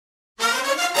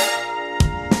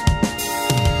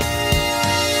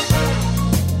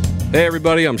Hey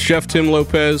everybody, I'm Chef Tim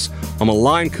Lopez. I'm a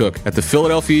line cook at the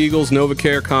Philadelphia Eagles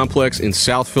NovaCare Complex in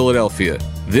South Philadelphia.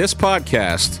 This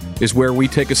podcast is where we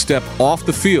take a step off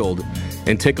the field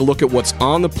and take a look at what's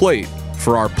on the plate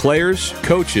for our players,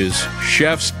 coaches,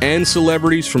 chefs, and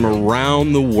celebrities from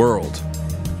around the world.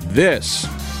 This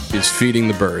is Feeding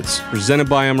the Birds, presented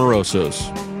by Amoroso's.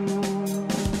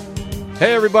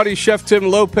 Hey everybody, Chef Tim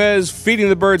Lopez, Feeding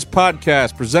the Birds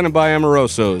podcast, presented by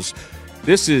Amoroso's.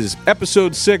 This is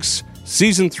episode 6,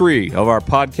 season 3 of our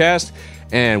podcast,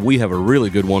 and we have a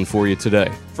really good one for you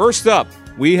today. First up,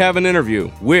 we have an interview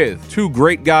with two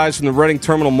great guys from the Reading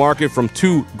Terminal Market from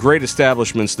two great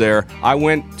establishments there. I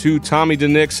went to Tommy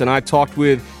DeNick's and I talked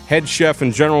with head chef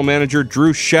and general manager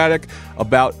Drew Shattuck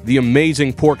about the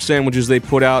amazing pork sandwiches they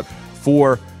put out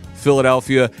for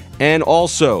Philadelphia, and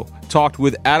also talked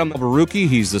with Adam Baruki.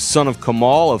 He's the son of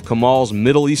Kamal's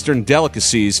Middle Eastern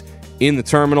Delicacies in the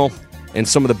terminal, and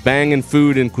some of the banging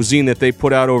food and cuisine that they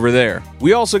put out over there.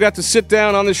 We also got to sit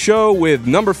down on the show with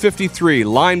number 53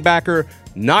 linebacker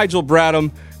Nigel Bradham.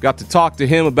 Got to talk to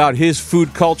him about his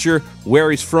food culture,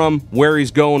 where he's from, where he's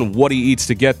going, what he eats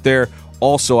to get there.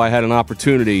 Also, I had an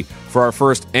opportunity for our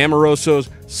first Amoroso's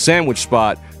sandwich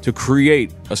spot to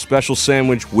create a special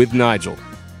sandwich with Nigel.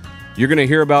 You're going to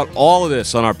hear about all of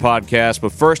this on our podcast,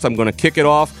 but first I'm going to kick it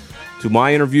off to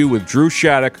my interview with Drew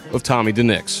Shattuck of Tommy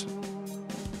DeNick's.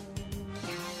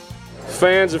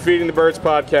 Fans of Feeding the Birds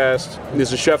podcast,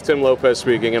 this is Chef Tim Lopez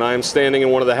speaking, and I am standing in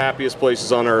one of the happiest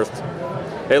places on earth,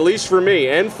 at least for me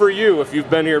and for you if you've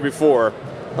been here before.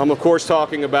 I'm of course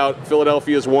talking about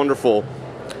Philadelphia's wonderful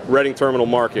Reading Terminal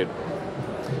Market,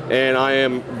 and I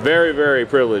am very, very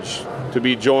privileged to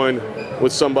be joined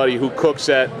with somebody who cooks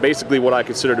at basically what I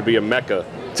consider to be a mecca.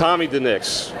 Tommy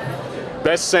DeNick's,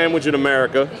 best sandwich in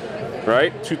America,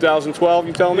 right? 2012,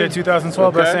 you tell me? Yeah,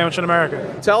 2012, okay. Best sandwich in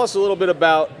America. Tell us a little bit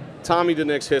about Tommy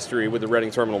DeNick's history with the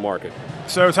Reading Terminal Market.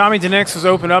 So Tommy DeNick's was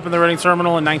opened up in the Reading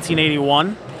Terminal in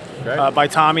 1981 by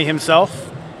Tommy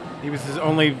himself. He was his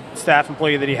only staff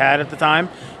employee that he had at the time.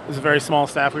 It was a very small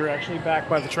staff. We were actually back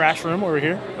by the trash room over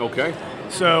here. Okay.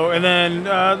 So, and then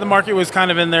the market was kind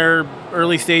of in their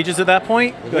early stages at that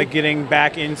point, like getting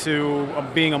back into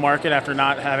being a market after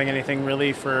not having anything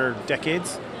really for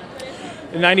decades.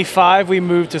 In 95, we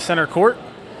moved to Center Court,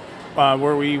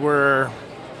 where we were...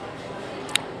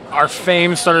 Our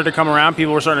fame started to come around.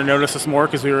 People were starting to notice us more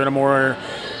because we were in a more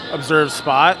observed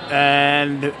spot.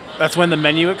 And that's when the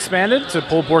menu expanded to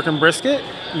pulled pork and brisket,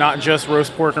 not just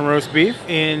roast pork and roast beef.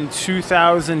 In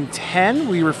 2010,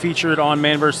 we were featured on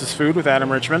Man vs. Food with Adam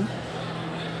Richman.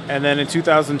 And then in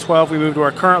 2012, we moved to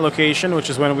our current location, which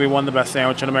is when we won the Best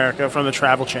Sandwich in America from the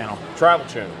Travel Channel. Travel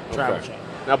Channel. Travel Okay. Channel.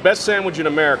 Now, best sandwich in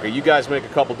America, you guys make a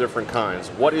couple different kinds.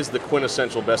 What is the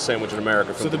quintessential best sandwich in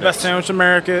America from So the DeNick's? best sandwich in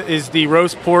America is the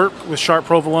roast pork with sharp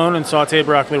provolone and sauteed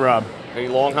broccoli rabe. Any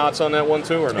long hots on that one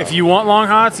too, or no? If you want long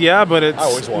hots, yeah, but it's... I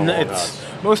always want long hots.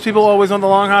 Most people always want the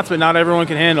long hots, but not everyone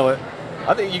can handle it.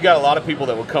 I think you got a lot of people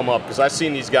that would come up, because I've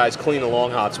seen these guys clean the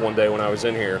long hots one day when I was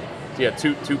in here. You had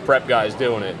two prep guys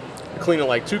doing it. Cleaning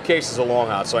like 2 cases of long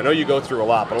hots, so I know you go through a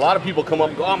lot. But a lot of people come up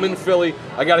and go, I'm in Philly,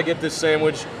 I got to get this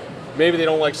sandwich. Maybe they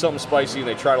don't like something spicy and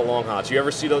they try the long hots. You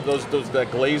ever see those that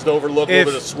glazed over look, a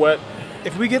little bit of sweat?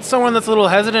 If we get someone that's a little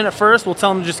hesitant at first, we'll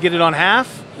tell them to just get it on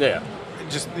half. Yeah.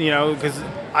 Just, because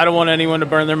I don't want anyone to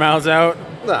burn their mouths out.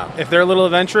 No. If they're a little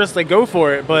adventurous, they go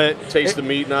for it. But Taste the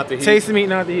meat, not the heat. Taste the meat,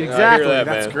 not the heat. Exactly. I hear that,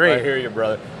 That's man. great. I hear you,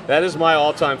 brother. That is my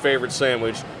all-time favorite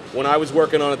sandwich. When I was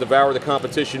working on a Devour the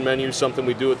Competition menu, something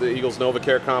we do at the Eagles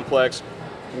NovaCare Complex,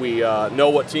 we know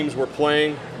what teams were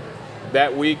playing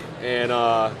that week, and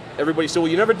everybody said, well,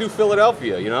 you never do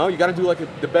Philadelphia, you got to do like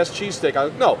the best cheesesteak.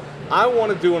 I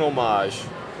want to do an homage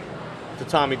to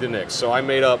Tommy DeNick's. So I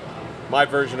made up my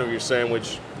version of your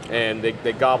sandwich, and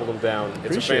they gobbled them down. It's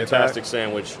Appreciate a fantastic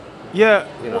sandwich. Yeah,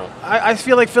 I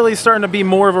feel like Philly's starting to be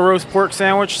more of a roast pork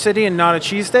sandwich city and not a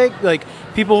cheesesteak. Like,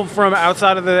 people from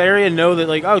outside of the area know that,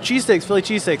 like, oh, cheesesteaks, Philly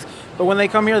cheesesteaks. But when they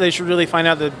come here, they should really find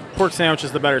out that pork sandwich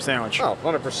is the better sandwich. Oh,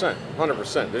 100%.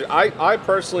 100%. I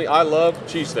personally, I love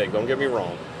cheesesteak, don't get me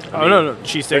wrong. No,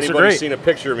 cheesesteaks are great. If anybody's seen a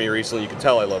picture of me recently, you can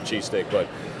tell I love cheesesteak. But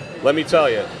let me tell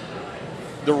you,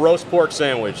 the roast pork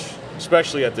sandwich,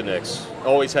 especially at DeNick's,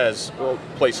 always has a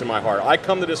place in my heart. I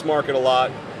come to this market a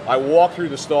lot. I walk through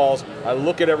the stalls, I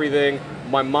look at everything,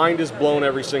 my mind is blown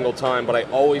every single time, but I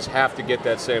always have to get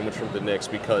that sandwich from DeNick's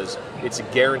because it's a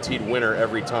guaranteed winner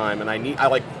every time, and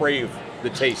I crave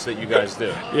the taste that you guys do.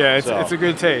 Yeah, it's a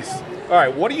good taste. All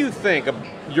right, what do you think of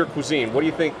your cuisine? What do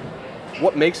you think,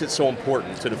 what makes it so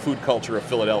important to the food culture of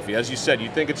Philadelphia? As you said, you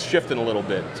think it's shifting a little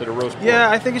bit to the roast pork. Yeah,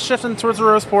 I think it's shifting towards the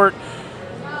roast pork.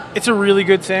 It's a really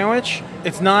good sandwich.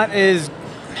 It's not as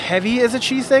heavy as a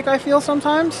cheesesteak, I feel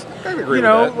sometimes. I agree You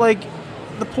know, with that. like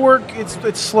the pork,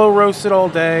 it's slow roasted all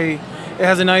day. It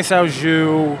has a nice au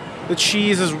jus. The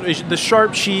cheese is the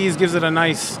sharp cheese gives it a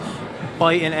nice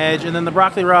bite and edge, and then the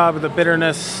broccoli rabe, the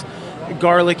bitterness,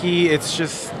 garlicky. It's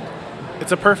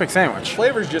a perfect sandwich.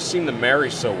 Flavors just seem to marry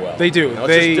so well. They do. You know,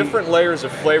 it's just different layers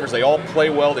of flavors. They all play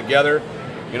well together.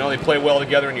 You know, they play well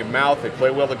together in your mouth. They play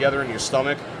well together in your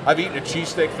stomach. I've eaten a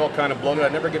cheesesteak, felt kind of bloated. I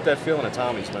never get that feeling at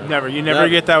Tommy's, man. Never. You never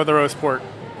get that with the roast pork.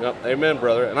 Yep. Amen,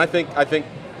 brother. And I think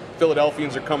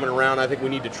Philadelphians are coming around. I think we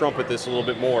need to trumpet this a little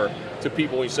bit more to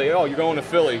people when you say, oh, you're going to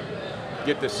Philly,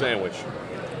 get this sandwich.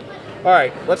 All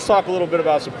right, let's talk a little bit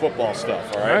about some football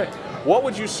stuff, all right? What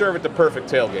would you serve at the perfect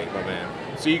tailgate, my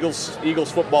man? It's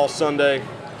Eagles football Sunday.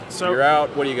 So you're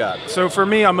out. What do you got? So for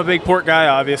me, I'm a big pork guy,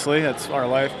 obviously. That's our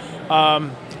life.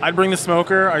 I'd bring the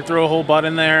smoker. I'd throw a whole butt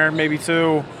in there, maybe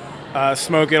two,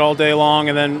 smoke it all day long,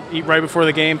 and then eat right before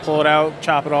the game, pull it out,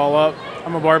 chop it all up.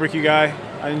 I'm a barbecue guy.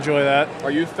 I enjoy that. Are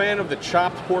you a fan of the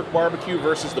chopped pork barbecue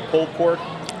versus the pulled pork?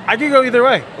 I could go either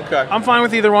way. Okay. I'm fine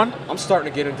with either one. I'm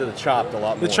starting to get into the chopped a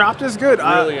lot more. The chopped is good.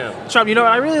 I really am. Chopped. You know,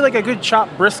 I really like a good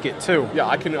chopped brisket too. Yeah,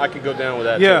 I can go down with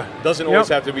that. Yeah. Too. Doesn't always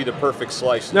have to be the perfect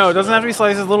slice. No, it doesn't have to be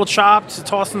slices. Little chopped,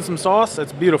 tossed in some sauce.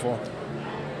 That's beautiful.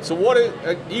 So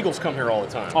Eagles come here all the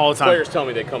time. All the time. Players tell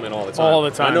me they come in all the time. All the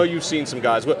time. I know you've seen some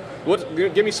guys.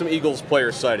 Give me some Eagles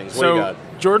player sightings. What do you got?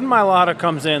 Jordan Mailata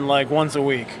comes in like once a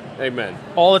week. Amen.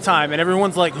 All the time. And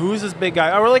everyone's like, who's this big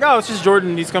guy? Oh, we're like, oh, it's just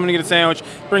Jordan. He's coming to get a sandwich.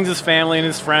 Brings his family and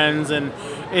his friends, and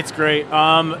it's great.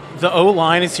 The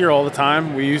O-line is here all the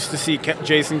time. We used to see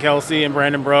Jason Kelsey and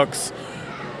Brandon Brooks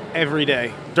every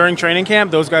day. During training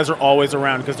camp, those guys are always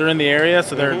around because they're in the area,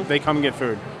 so they come and get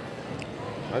food.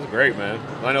 That's great, man.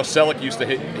 I know Selleck used to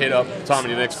hit up Tommy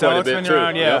DeNix quite a bit, been too.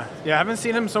 Around, yeah. Yep. Yeah, I haven't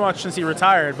seen him so much since he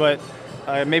retired, but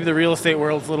maybe the real estate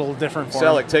world's a little different for him.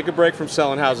 Selleck, take a break from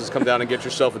selling houses. Come down and get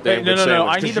yourself a damn good sandwich. No.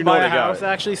 I need to buy a house,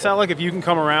 actually, Selleck. If you can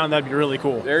come around, that'd be really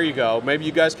cool. There you go. Maybe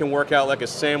you guys can work out like a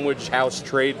sandwich house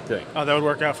trade thing. Oh, that would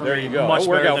work out for me. There you go. Much that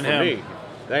would work better out than for him. me.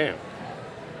 Damn.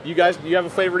 Do you have a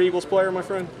favorite Eagles player, my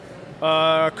friend?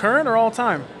 Current or all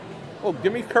time? Oh,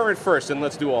 give me current first, and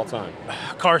let's do all time.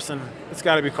 Carson. It's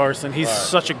got to be Carson. He's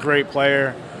such a great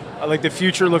player. Like, the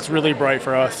future looks really bright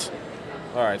for us.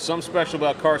 All right, something special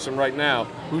about Carson right now.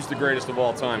 Who's the greatest of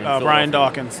all time? Brian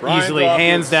Dawkins. Brian Easily, Dawkins.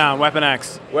 hands down. Weapon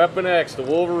X. Weapon X, the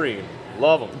Wolverine.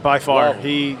 Love him. By far. Love him.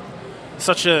 He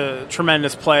such a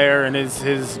tremendous player, and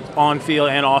his on-field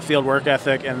and off-field work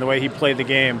ethic and the way he played the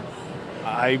game.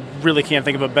 I really can't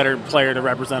think of a better player to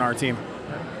represent our team.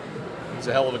 He's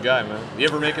a hell of a guy, man. You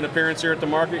ever make an appearance here at the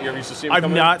market? You ever used to see him I've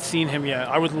come not seen him yet.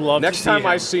 I would love Next to see him. time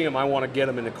I see him, I want to get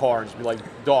him in the car and just be like,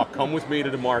 Doc, come with me to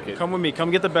the market. Come with me.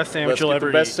 Come get the best sandwich Let's you'll get ever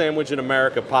the best eat. sandwich in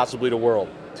America, possibly the world.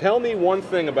 Tell me one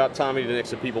thing about Tommy DeNix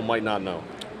that people might not know.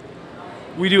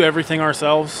 We do everything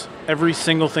ourselves. Every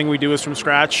single thing we do is from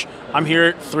scratch. I'm here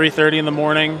at 3:30 in the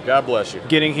morning. God bless you.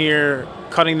 Getting here,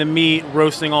 cutting the meat,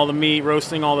 roasting all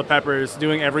the peppers,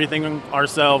 doing everything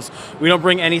ourselves. We don't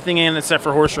bring anything in except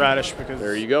for horseradish because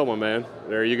There you go, my man.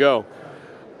 There you go.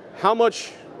 How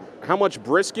much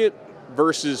brisket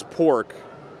versus pork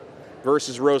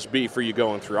versus roast beef are you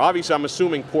going through? Obviously, I'm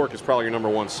assuming pork is probably your number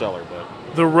one seller,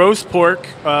 but the roast pork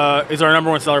is our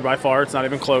number one seller by far. It's not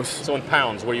even close. so in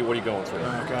pounds, what are you going through?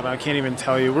 Oh God, I can't even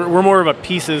tell you. We're more of a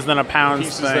pieces than a pounds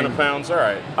Pieces thing. than a pounds. All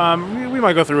right. We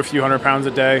might go through a few 100 pounds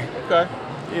a day. Okay.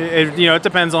 It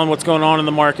depends on what's going on in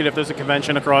the market. If there's a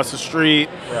convention across the street,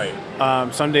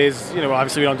 Right. some days,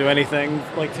 obviously we don't do anything.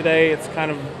 Like today, it's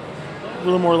kind of a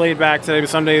little more laid back today, but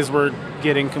some days we're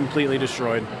getting completely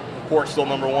destroyed. Pork still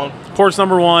number one. Pork's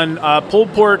number one.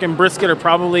 Pulled pork and brisket are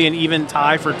probably an even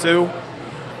tie for two.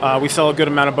 We sell a good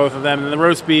amount of both of them. And the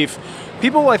roast beef,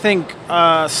 people, I think,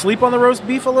 sleep on the roast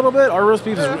beef a little bit. Our roast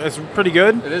beef is pretty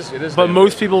good. It is. But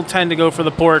most people tend to go for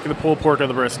the pork, the pulled pork, or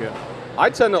the brisket. I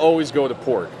tend to always go to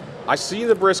pork. I see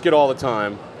the brisket all the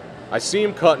time. I see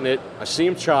him cutting it. I see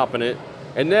him chopping it.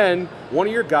 And then one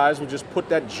of your guys will just put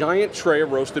that giant tray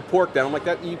of roasted pork down. I'm like,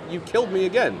 that you killed me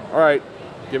again. All right,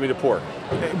 give me the pork.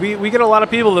 We get a lot of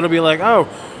people that'll be like, oh,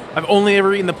 I've only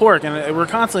ever eaten the pork. And we're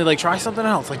constantly like, try something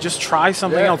else. Like, just try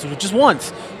something else. Just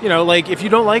once. Like, if you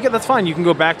don't like it, that's fine. You can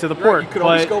go back to the pork. You could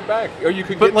always go back. Or you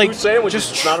could but get two sandwiches.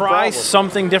 Just It's not a try problem.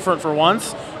 something different for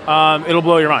once. It'll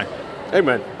blow your mind.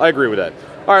 Amen. I agree with that.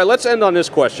 All right, let's end on this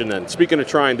question then. Speaking of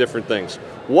trying different things,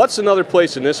 what's another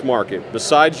place in this market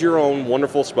besides your own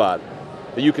wonderful spot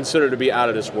that you consider to be out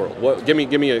of this world? Give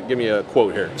me a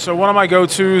quote here. So one of my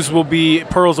go-tos will be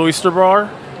Pearl's Oyster Bar.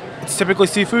 It's typically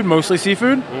seafood, mostly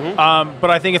seafood, but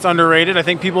I think it's underrated. I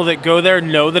think people that go there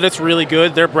know that it's really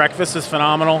good. Their breakfast is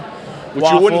phenomenal. Which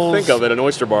waffles. you wouldn't think of at an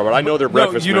oyster bar, but I know their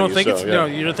breakfast you don't menu, think so, it's yeah.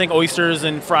 you don't think oysters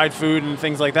and fried food and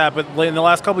things like that. But in the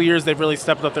last couple of years, they've really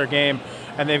stepped up their game,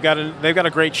 and they've got a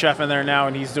great chef in there now,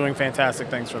 and he's doing fantastic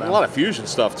things for them. A lot of fusion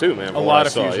stuff too, man. A lot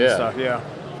of fusion stuff, yeah.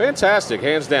 Fantastic,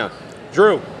 hands down.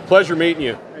 Drew, pleasure meeting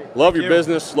you. Love your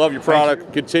business, love your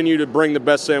product. Continue to bring the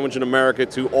best sandwich in America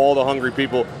to all the hungry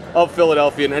people of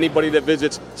Philadelphia, and anybody that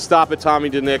visits, stop at Tommy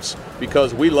DeNick's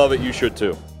because we love it. You should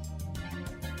too.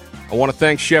 I want to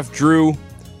thank Chef Drew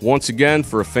once again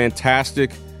for a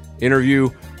fantastic interview.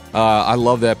 I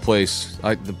love that place.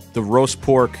 The roast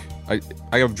pork, I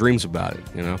have dreams about it,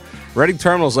 you know. Reading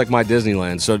Terminal is like my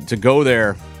Disneyland, so to go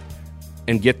there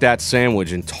and get that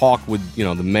sandwich and talk with, you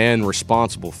know, the man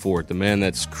responsible for it, the man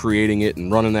that's creating it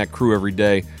and running that crew every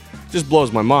day, just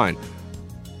blows my mind.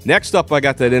 Next up, I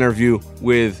got that interview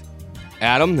with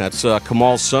Adam. That's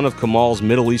Kamal's son of Kamal's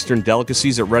Middle Eastern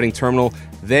Delicacies at Reading Terminal.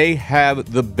 They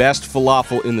have the best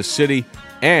falafel in the city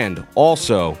and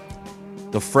also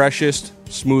the freshest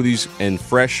smoothies and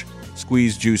fresh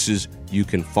squeezed juices you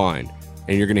can find.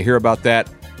 And you're going to hear about that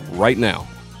right now.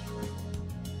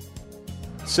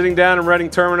 Sitting down in Reading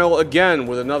Terminal again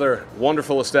with another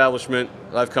wonderful establishment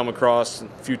I've come across. A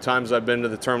few times I've been to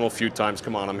the terminal, a few times.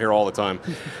 Come on, I'm here all the time.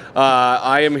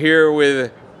 I am here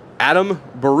with Adam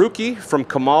Baruki from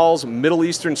Kamal's Middle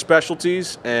Eastern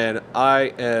Specialties, and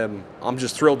I'm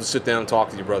just thrilled to sit down and talk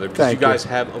to you, brother, because you guys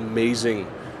have amazing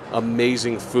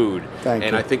food. Thank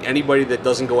you. I think anybody that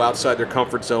doesn't go outside their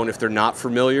comfort zone, if they're not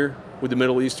familiar with the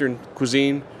Middle Eastern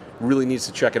cuisine, really needs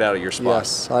to check it out at your spot.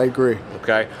 Yes, I agree.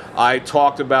 Okay. I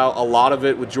talked about a lot of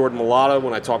it with Jordan Malata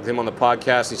when I talked to him on the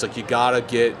podcast. He's like, you got to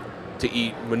get to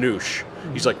eat manouche.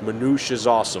 He's like, manouche is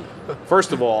awesome.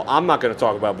 First of all, I'm not going to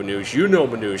talk about manouche. You know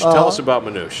manouche. Tell us about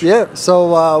manouche. Yeah,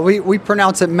 so we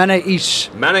pronounce it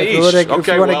menaish. Manaish.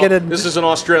 Okay, well, this is an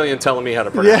Australian telling me how to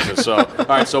pronounce it. So, all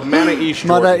right, so manaish,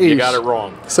 Jordan. You got it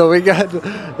wrong. So we got,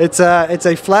 it's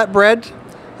a flatbread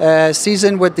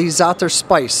seasoned with the za'atar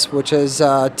spice, which is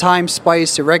thyme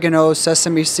spice, oregano,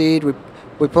 sesame seed. We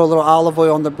put a little olive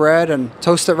oil on the bread and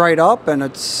toast it right up, and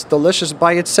it's delicious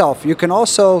by itself. You can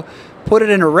also put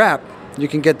it in a wrap. You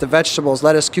can get the vegetables,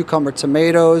 lettuce, cucumber,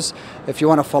 tomatoes. If you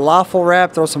want a falafel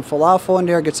wrap, throw some falafel in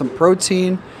there, get some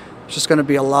protein. It's just going to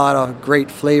be a lot of great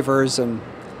flavors and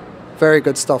very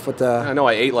good stuff with the... I know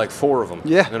I ate like 4 of them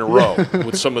in a row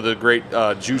with some of the great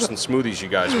juice and smoothies you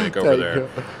guys make over there.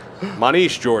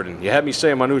 Manouche, Jordan. You had me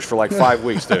saying manouche for like 5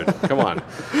 weeks, dude. Come on.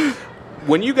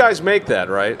 When you guys make that,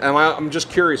 right? And I'm just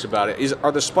curious about it.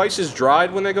 Are the spices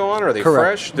dried when they go on? Or are they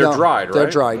fresh? They're dried, right? They're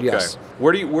dried, yes.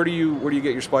 Where do you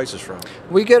get your spices from?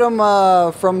 We get them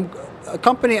from a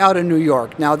company out of New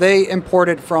York. Now they import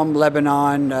it from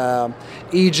Lebanon,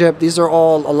 Egypt. These are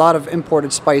all a lot of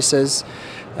imported spices.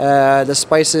 The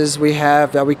spices we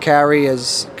have that we carry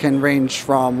can range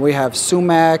from, we have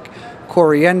sumac,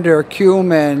 coriander,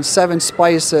 cumin, 7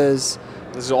 spices.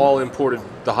 This is all imported,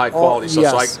 the high quality stuff.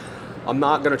 Yes. So I'm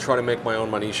not going to try to make my own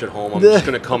manouche at home. I'm just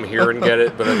going to come here and get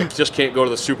it, but I just can't go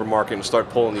to the supermarket and start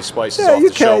pulling these spices off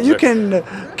the shelves. You can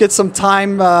get some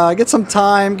thyme,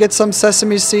 get some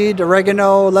sesame seed,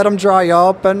 oregano, let them dry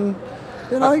up, and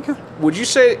would you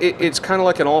say it's kind of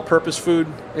like an all-purpose food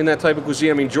in that type of cuisine?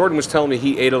 I mean, Jordan was telling me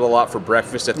he ate it a lot for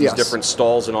breakfast at these different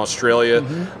stalls in Australia.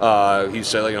 Mm-hmm. He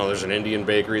said, there's an Indian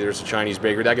bakery, there's a Chinese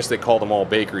bakery. I guess they call them all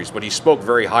bakeries, but he spoke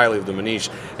very highly of the manouche.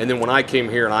 And then when I came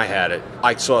here and I had it,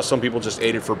 I saw some people just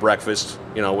ate it for breakfast,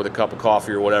 with a cup of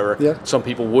coffee or whatever. Yeah. Some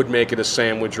people would make it a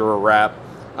sandwich or a wrap.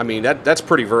 I mean, that's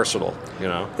pretty versatile,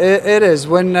 It is.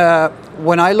 When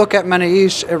I look at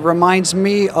manouche, it reminds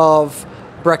me of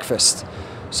breakfast.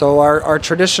 So our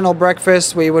traditional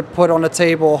breakfast, we would put on the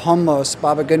table hummus,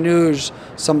 baba ganoush,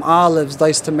 some olives,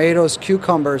 diced tomatoes,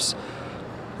 cucumbers,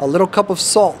 a little cup of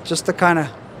salt just to kind of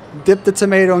dip the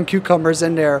tomato and cucumbers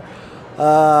in there.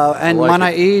 And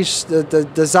manaish, the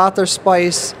za'atar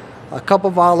spice, a cup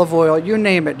of olive oil, you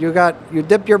name it. You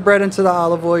dip your bread into the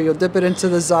olive oil, you dip it into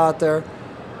the za'atar,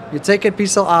 you take a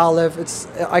piece of olive.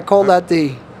 I call that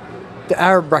the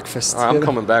Arab breakfast. Right, I'm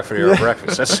coming back for the Arab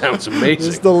breakfast. That sounds amazing.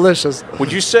 It's delicious. Would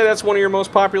you say that's one of your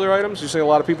most popular items? You say a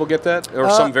lot of people get that, or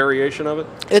some variation of it?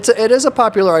 It is a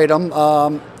popular item.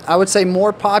 I would say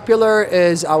more popular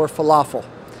is our falafel.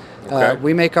 Okay.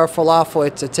 We make our falafel.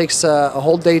 It takes a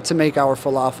whole day to make our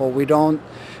falafel.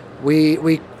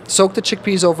 We soak the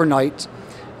chickpeas overnight.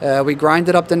 We grind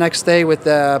it up the next day with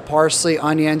parsley,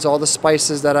 onions, all the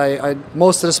spices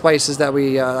most of the spices that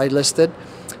I listed.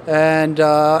 And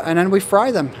then we fry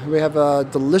them. We have a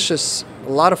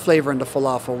lot of flavor in the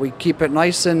falafel. We keep it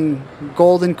nice and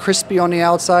golden, crispy on the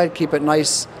outside, keep it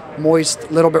nice, moist,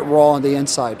 a little bit raw on the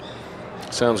inside.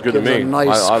 Sounds good to Gives a me. nice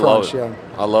I love crunch, it. yeah.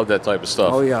 I love that type of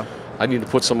stuff. Oh, yeah. I need to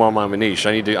put some on my manish.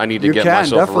 I need to You get can,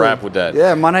 myself definitely. a wrap with that.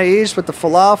 Yeah, manaish with the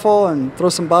falafel and throw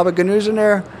some baba ganoush in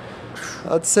there.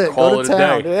 That's it. Call Go it to a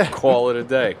town. day. Yeah. Call it a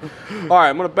day. All right,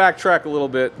 I'm going to backtrack a little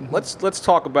bit. Let's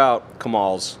talk about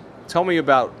Kamal's. Tell me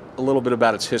a little bit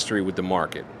about its history with the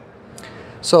market.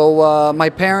 So my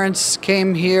parents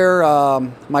came here.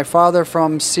 My father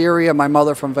from Syria, my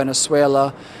mother from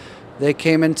Venezuela. They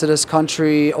came into this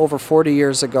country over 40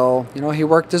 years ago. You know, he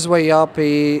worked his way up.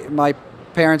 My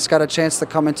parents got a chance to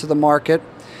come into the market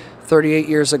 38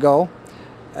 years ago,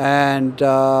 and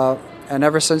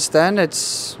ever since then,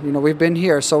 we've been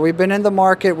here. So we've been in the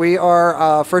market. We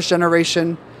are first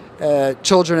generation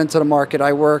children into the market.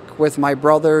 I work with my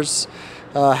brothers,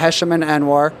 Hesham and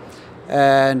Anwar,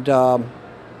 and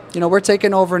we're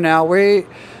taking over now.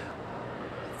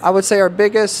 I would say our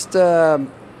biggest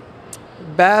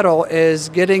battle is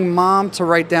getting Mom to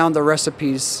write down the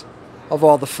recipes of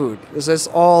all the food. This is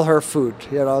all her food,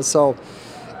 so.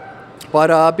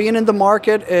 But being in the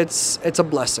market, it's a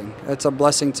blessing. It's a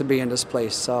blessing to be in this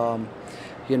place. The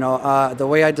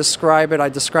way I described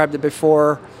it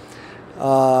before.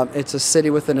 It's a city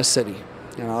within a city,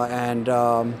 and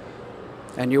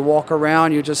you walk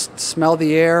around, you just smell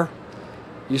the air,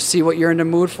 you see what you're in the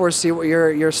mood for, see what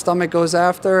your stomach goes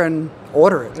after, and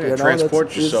order it. Yeah,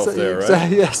 transport yourself there, right?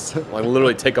 Yes. Like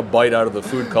literally take a bite out of the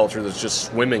food culture that's just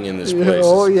swimming in this place.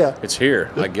 Oh, yeah. It's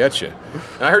here. I get you.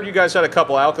 And I heard you guys had a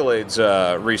couple accolades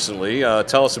recently.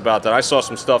 Tell us about that. I saw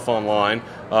some stuff online.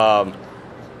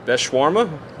 Best shawarma?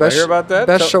 Did I hear about that?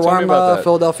 Best Tell me shawarma. about that.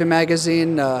 Philadelphia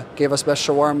Magazine gave us best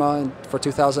shawarma for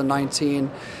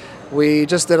 2019. We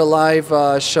just did a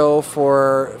live show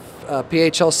for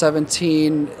PHL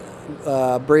 17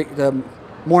 the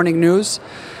morning news.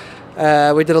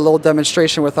 We did a little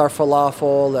demonstration with our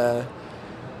falafel.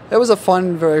 It was a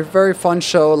fun, very, very fun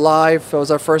show live. It was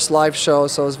our first live show,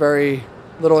 so it was very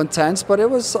little intense, but it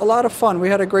was a lot of fun. We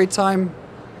had a great time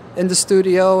in the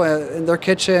studio, in their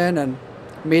kitchen, and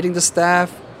meeting the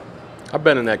staff. I've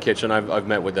been in that kitchen. I've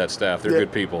met with that staff. They're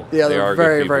good people. Yeah, they they're are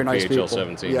very, good people. very nice PHL people.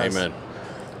 17. Yes. Amen.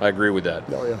 I agree with that.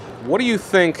 Oh, yeah. What do you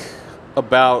think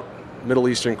about Middle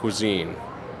Eastern cuisine?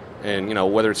 And,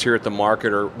 whether it's here at the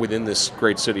market or within this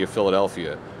great city of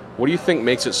Philadelphia, what do you think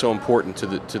makes it so important to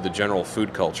the general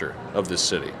food culture of this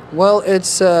city? Well,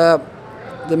 it's the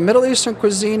Middle Eastern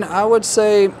cuisine. I would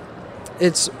say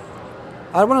it's.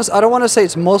 I don't want to say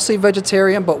it's mostly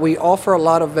vegetarian, but we offer a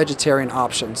lot of vegetarian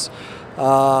options.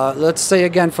 Let's say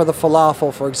again for the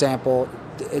falafel, for example,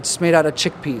 it's made out of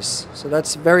chickpeas, so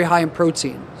that's very high in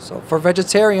protein. So for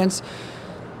vegetarians,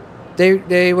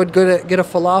 they would get a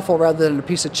falafel rather than a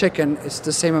piece of chicken. It's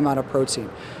the same amount of protein.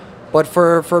 But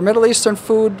for Middle Eastern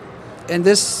food, in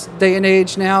this day and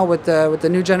age now with the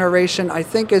new generation, I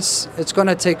think it's going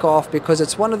to take off because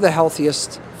it's one of the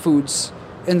healthiest foods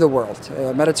in the world.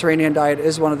 Mediterranean diet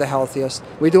is one of the healthiest.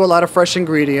 We do a lot of fresh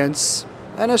ingredients,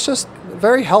 and it's just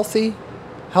very healthy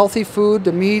food.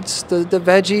 The meats, the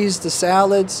veggies, the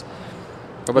salads.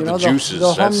 How about the juices?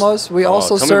 The hummus. We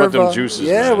also tell serve. me about them juices,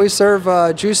 man. We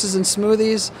serve juices and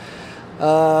smoothies.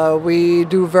 We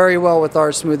do very well with our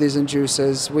smoothies and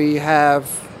juices. We have,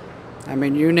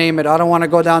 you name it. I don't want to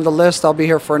go down the list. I'll be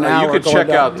here for an hour. You could check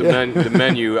out the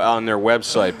menu on their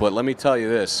website, but let me tell you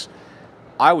this.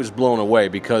 I was blown away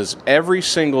because every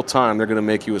single time they're going to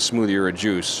make you a smoothie or a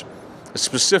juice,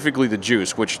 specifically the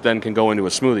juice, which then can go into a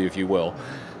smoothie, if you will,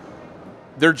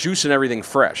 they're juicing everything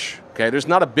fresh. Okay, there's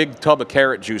not a big tub of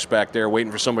carrot juice back there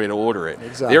waiting for somebody to order it.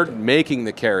 Exactly. They're making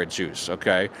the carrot juice.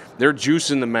 Okay, they're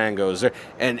juicing the mangoes,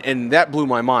 and that blew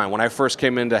my mind when I first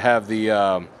came in to have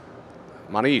the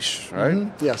Manish, right?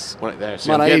 Mm-hmm. Yes.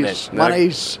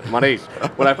 Manish.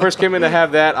 When I first came in to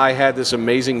have that, I had this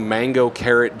amazing mango,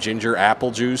 carrot, ginger,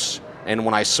 apple juice. And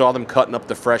when I saw them cutting up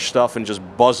the fresh stuff and just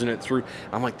buzzing it through,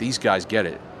 I'm like, these guys get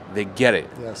it. They get it.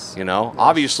 Yes. Yes.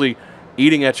 Obviously,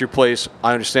 eating at your place,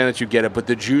 I understand that you get it, but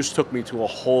the juice took me to a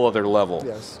whole other level.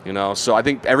 Yes. So I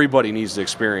think everybody needs to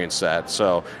experience that.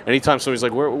 So anytime somebody's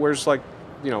like, where's the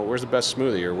best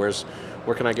smoothie, or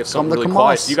where can I get something really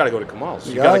quiet? You got to go to Kamal's.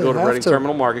 You got to go to Reading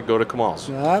Terminal Market, go to Kamal's.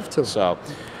 You have to. So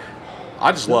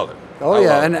I just love it. Oh,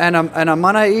 yeah. And a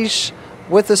manaish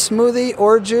with a smoothie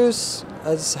or juice,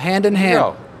 it's hand in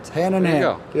hand. It's hand in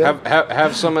hand. Yeah.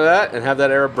 Have some of that and have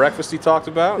that Arab breakfast he talked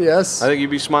about. Yes. I think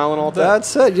you'd be smiling all day.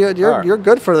 That's it. You're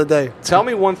good for the day. Tell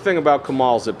me one thing about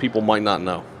Kamal's that people might not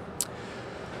know.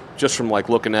 Just from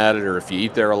looking at it, or if you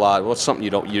eat there a lot, what's something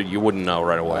you wouldn't know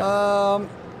right away?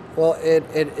 Well,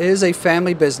 it is a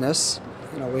family business.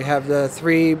 We have the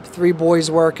three boys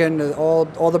working.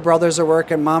 All the brothers are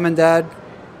working. Mom and dad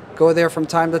go there from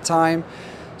time to time.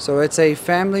 So it's a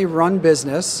family-run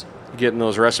business. Getting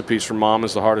those recipes from mom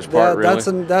is the hardest part, really?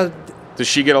 Does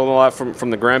she get a lot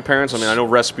from the grandparents? I mean, I know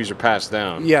recipes are passed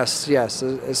down. Yes,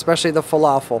 especially the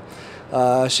falafel.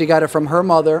 She got it from her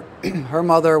mother. Her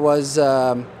mother was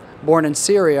born in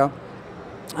Syria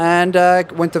and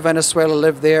went to Venezuela,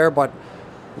 lived there, but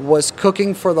was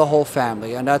cooking for the whole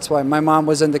family. And that's why my mom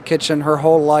was in the kitchen her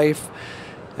whole life.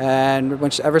 And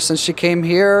ever since she came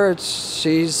here,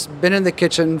 she's been in the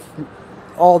kitchen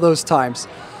all those times.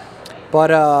 But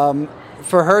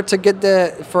for her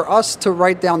to for us to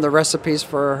write down the recipes,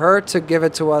 for her to give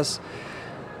it to us,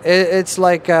 it's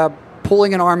like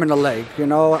pulling an arm and a leg, you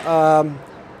know.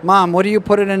 Mom, what do you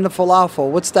put it in the falafel?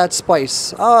 What's that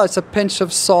spice? Oh, it's a pinch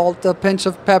of salt, a pinch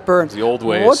of pepper. The old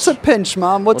ways. What's a pinch,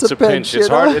 Mom? What's a pinch? It's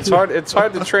hard. It's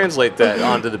hard to translate that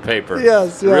onto the paper.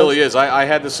 Yes, it really is. I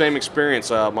had the same experience.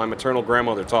 My maternal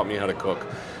grandmother taught me how to cook.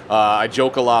 I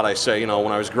joke a lot. I say, you know,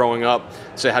 when I was growing up,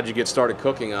 I say, how'd you get started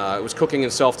cooking? It was cooking in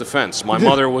self-defense. My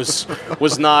mother was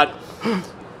not.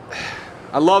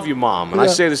 I love you, Mom, and I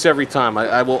say this every time.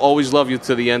 I will always love you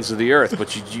to the ends of the earth,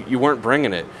 but you weren't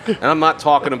bringing it. And I'm not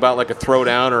talking about like a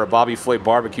throwdown or a Bobby Flay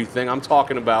barbecue thing. I'm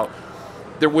talking about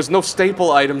there was no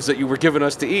staple items that you were giving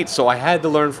us to eat, so I had to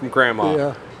learn from Grandma.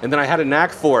 Yeah. And then I had a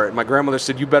knack for it. My grandmother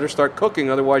said, you better start cooking,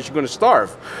 otherwise you're going to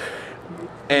starve.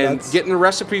 And getting the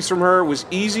recipes from her was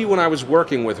easy when I was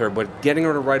working with her, but getting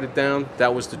her to write it down,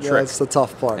 that was the trick. That's the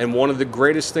tough part. And one of the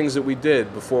greatest things that we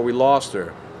did before we lost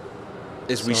her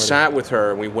is we sat with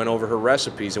her and we went over her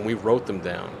recipes and we wrote them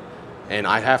down. And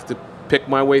I have to pick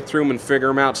my way through them and figure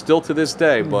them out still to this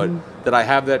day, but that I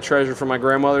have that treasure from my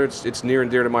grandmother, it's near and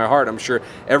dear to my heart. I'm sure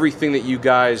everything that you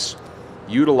guys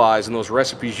utilize and those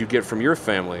recipes you get from your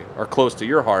family are close to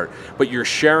your heart, but you're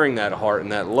sharing that heart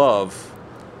and that love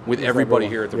with everybody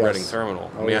here at the Reading Terminal.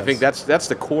 I mean, I think that's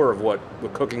the core of what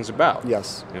cooking's about.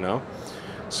 Yes. You know?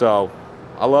 So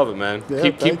I love it, man. Yeah,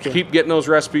 keep getting those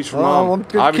recipes from Mom.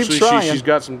 Obviously, she's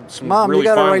got some Mom, really you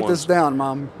gotta fine write ones. this down,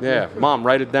 Mom. Yeah, Mom,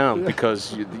 write it down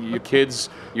because your kids,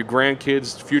 your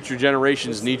grandkids, future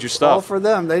generations need your stuff. All for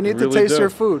them. They need to really taste do. your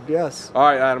food. Yes. All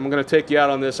right, Adam, I'm going to take you out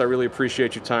on this. I really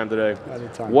appreciate your time today.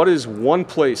 Anytime. What is one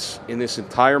place in this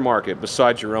entire market,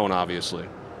 besides your own, obviously,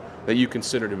 that you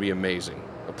consider to be amazing?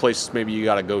 A place maybe you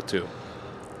got to go to.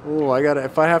 Oh,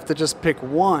 if I have to just pick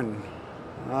one.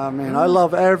 I mean, I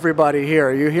love everybody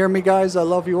here. You hear me, guys? I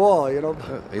love you all, you know.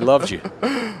 He loves you.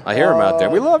 I hear him out there.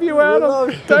 We love you, Adam.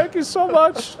 love you. Thank you so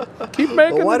much. Keep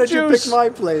making Well, why the did you juice. pick my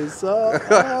place?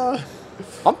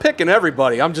 I'm picking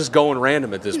everybody. I'm just going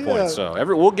random at this Yeah. point. So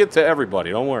we'll get to everybody.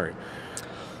 Don't worry.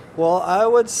 Well, I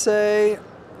would say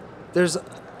there's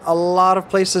a lot of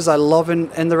places I love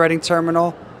in the Reading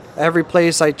Terminal. Every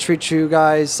place I treat you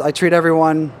guys, I treat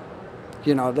everyone,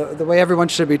 you know, the way everyone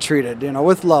should be treated, you know,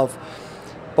 with love.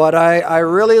 But I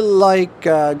really like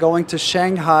going to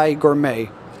Shanghai Gourmet.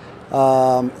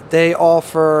 They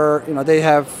offer, you know, they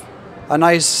have a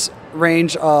nice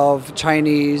range of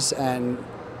Chinese and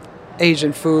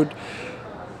Asian food.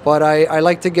 But I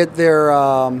like to get their,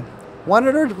 one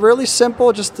that are really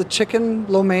simple, just the chicken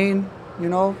lo mein, you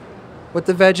know, with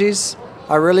the veggies.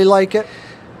 I really like it.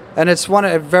 And it's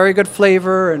a very good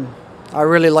flavor, and I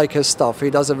really like his stuff. He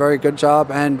does a very good job.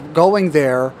 And going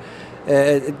there,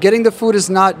 getting the food is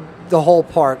not the whole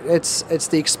part. It's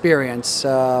the experience.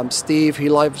 Steve, he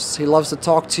loves to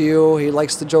talk to you. He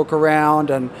likes to joke around,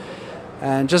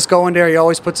 and just going there, he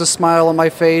always puts a smile on my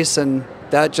face, and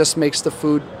that just makes the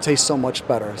food taste so much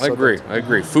better. I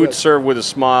agree. Food served with a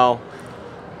smile.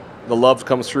 The love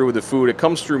comes through with the food. It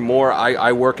comes through more.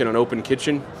 I work in an open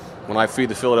kitchen. When I feed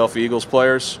the Philadelphia Eagles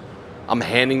players, I'm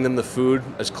handing them the food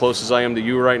as close as I am to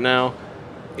you right now.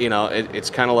 You know, it's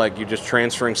kind of like you're just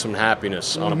transferring some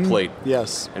happiness on a plate.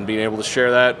 Yes. And being able to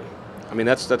share that, I mean,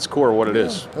 that's core of what it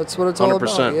is. That's what it's all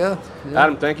about. Yeah.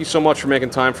 Adam, thank you so much for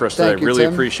making time for us today. You, really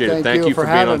Tim. appreciate it. Thank Thank you you for for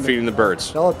being on having me. Feeding the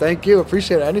Birds. No, thank you.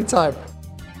 Appreciate it. Anytime.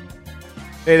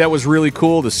 Hey, that was really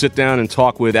cool to sit down and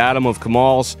talk with Adam of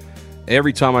Kamal's.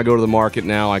 Every time I go to the market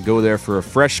now, I go there for a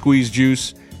fresh squeezed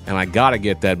juice, and I got to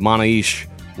get that Manaish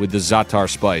with the Za'atar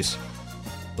spice.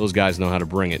 Those guys know how to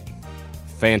bring it.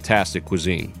 Fantastic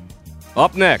cuisine.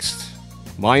 Up next,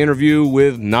 my interview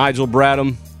with Nigel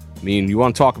Bradham. I mean, you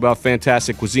want to talk about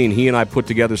fantastic cuisine. He and I put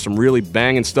together some really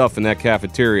banging stuff in that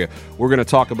cafeteria. We're going to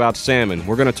talk about salmon.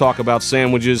 We're going to talk about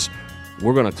sandwiches.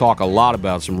 We're going to talk a lot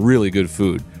about some really good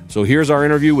food. So here's our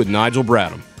interview with Nigel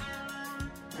Bradham.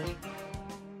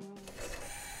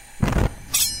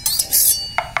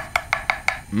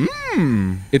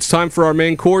 It's time for our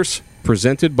main course,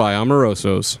 presented by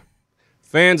Amoroso's.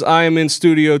 Fans, I am in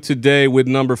studio today with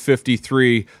number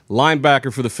 53,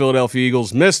 linebacker for the Philadelphia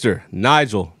Eagles, Mr.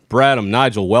 Nigel Bradham.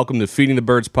 Nigel, welcome to Feeding the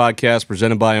Birds podcast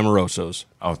presented by Amoroso's.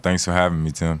 Oh, thanks for having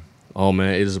me, Tim. Oh,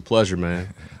 man, it is a pleasure,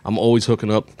 man. I'm always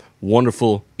hooking up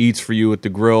wonderful eats for you at the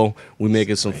grill. We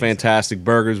making some fantastic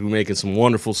burgers. We making some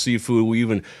wonderful seafood. We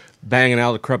even banging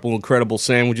out incredible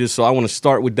sandwiches. So I want to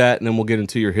start with that, and then we'll get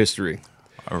into your history.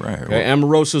 All right. Okay,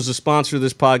 Amoroso's the sponsor of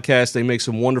this podcast. They make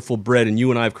some wonderful bread, and you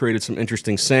and I have created some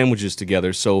interesting sandwiches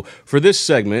together. So for this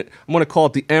segment, I'm going to call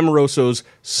it the Amoroso's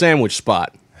Sandwich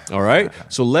Spot. All right?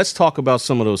 So let's talk about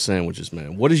some of those sandwiches,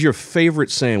 man. What is your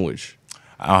favorite sandwich?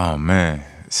 Oh, man.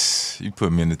 You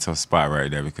put me in a tough spot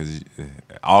right there because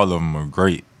all of them are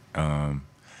great. And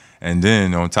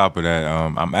then on top of that,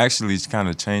 I'm actually kind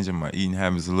of changing my eating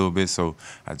habits a little bit. So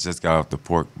I just got off the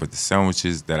pork, but the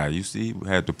sandwiches that I used to eat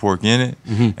had the pork in it,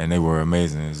 and they were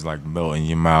amazing. It was like melt in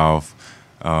your mouth.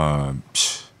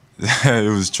 It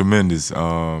was tremendous.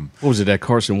 What was it, that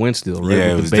Carson Wentz deal, right? Yeah,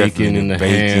 With it was the bacon and the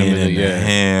ham. and the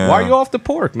ham. Why are you off the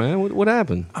pork, man? What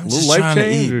happened? I'm just trying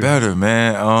to eat better,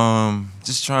 man.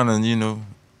 Just trying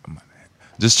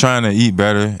to eat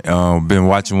better. Been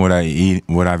watching what I eat,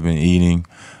 what I've been eating.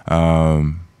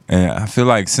 And I feel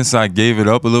like since I gave it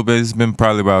up a little bit, it's been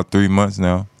probably about 3 months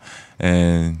now.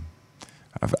 And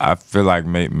I feel like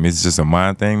maybe it's just a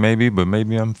mind thing maybe, but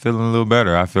maybe I'm feeling a little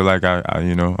better. I feel like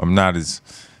I'm not as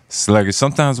sluggish.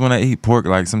 Sometimes when I eat pork,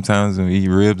 like sometimes when I eat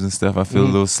ribs and stuff, I feel a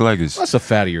little sluggish. That's the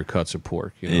fattier cuts of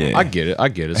pork. You know? Yeah. I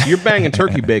get it. So you're banging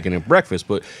turkey bacon at breakfast,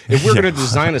 but if we're going to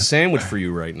design a sandwich for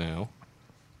you right now,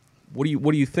 what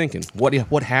are you thinking?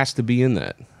 What has to be in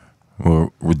that?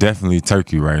 Well, we're definitely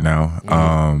turkey right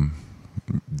now.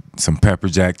 Some pepper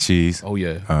jack cheese. Oh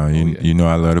yeah. You know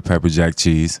I love the pepper jack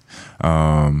cheese.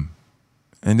 And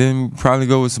then probably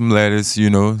go with some lettuce.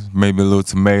 Maybe a little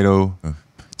tomato,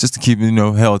 just to keep it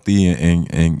healthy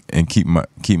and keep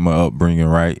my upbringing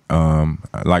right. I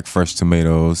like fresh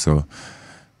tomatoes, so.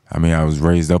 I mean, I was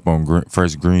raised up on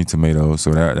fresh green tomatoes,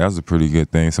 so that was a pretty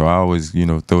good thing. So I always, throw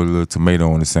a little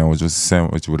tomato on the sandwich. What's a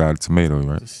sandwich without a tomato,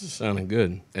 right? This is sounding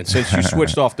good. And since you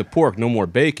switched off the pork, no more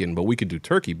bacon, but we could do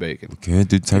turkey bacon. Okay,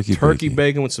 do turkey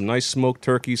bacon with some nice smoked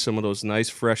turkey, some of those nice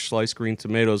fresh sliced green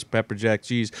tomatoes, pepper jack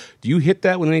cheese. Do you hit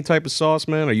that with any type of sauce,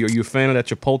 man? Are you a fan of that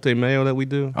chipotle mayo that we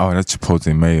do? Oh, that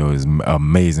chipotle mayo is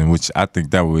amazing, which I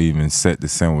think that would even set the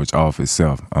sandwich off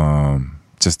itself.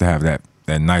 Just to have that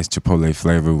nice chipotle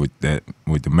flavor with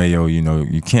the mayo,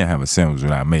 you can't have a sandwich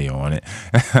without mayo on it.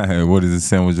 What is a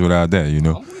sandwich without that,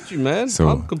 I'm with you, man.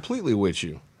 I'm completely with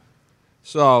you.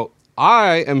 So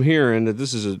I am hearing that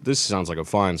this sounds like a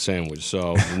fine sandwich.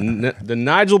 So the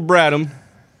Nigel Bradham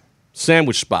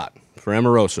Sandwich Spot for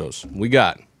Amoroso's. We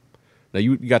got. Now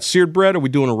you got seared bread, or are we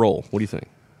doing a roll? What do you think?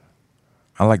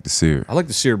 I like the seared. I like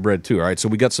the seared bread too. All right, so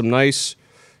we got some nice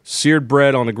seared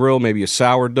bread on the grill, maybe a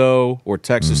sourdough or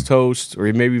Texas toast,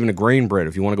 or maybe even a grain bread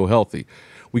if you want to go healthy.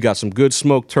 We got some good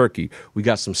smoked turkey. We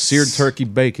got some seared turkey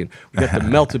bacon. We got the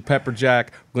melted pepper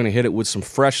jack. We're going to hit it with some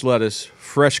fresh lettuce,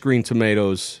 fresh green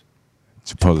tomatoes,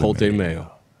 chipotle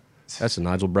mayo. That's a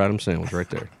Nigel Bradham sandwich right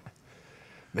there.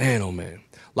 Man, oh man.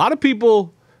 A lot of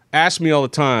people ask me all the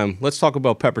time, let's talk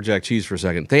about pepper jack cheese for a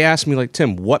second. They ask me, like,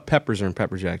 Tim, what peppers are in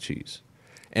pepper jack cheese?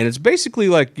 And it's basically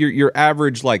like your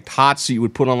average like hots that you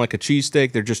would put on like a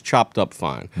cheesesteak. They're just chopped up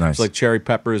fine. Nice. It's like cherry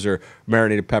peppers or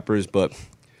marinated peppers, but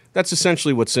that's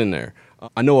essentially what's in there.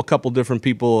 I know a couple different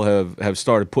people have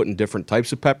started putting different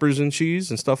types of peppers in cheese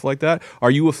and stuff like that.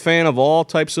 Are you a fan of all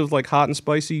types of like hot and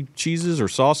spicy cheeses or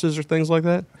sauces or things like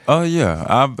that? Oh yeah,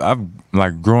 I've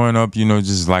like growing up,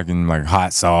 just liking like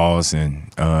hot sauce and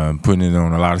putting it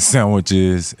on a lot of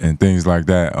sandwiches and things like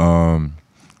that.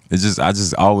 I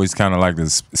just always kind of like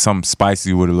something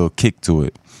spicy with a little kick to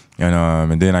it,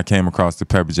 and then I came across the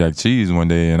pepper jack cheese one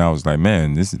day, and I was like,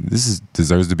 man, this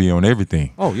deserves to be on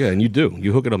everything. Oh yeah, and you do.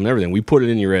 You hook it up and everything. We put it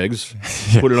in your eggs,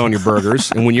 put it on your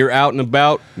burgers, and when you're out and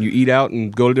about, you eat out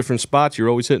and go to different spots. You're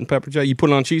always hitting pepper jack. You put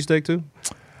it on cheesesteak too?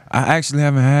 I actually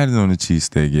haven't had it on the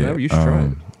cheesesteak yet. Yeah, you should try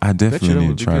it. I definitely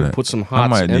need to try that. Put some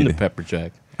hots in the pepper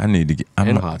jack. I need to get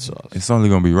hot sauce. It's only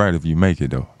gonna be right if you make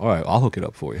it though. All right, I'll hook it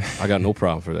up for you. I got no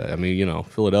problem for that. I mean,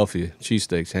 Philadelphia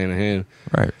cheesesteaks, hand in hand.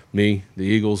 Right. Me, the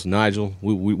Eagles, Nigel,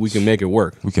 we can make it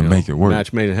work. We can make it work.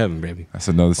 Match made in heaven, baby. That's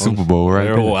another Super Bowl, right?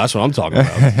 Oh, that's what I'm talking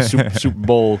about. Super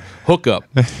Bowl hookup.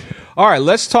 All right,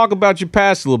 let's talk about your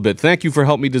past a little bit. Thank you for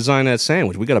helping me design that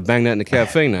sandwich. We got to bang that in the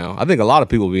cafe now. I think a lot of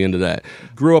people will be into that.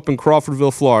 Grew up in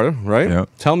Crawfordville, Florida, right? Yep.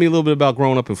 Tell me a little bit about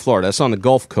growing up in Florida. That's on the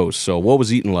Gulf Coast. So what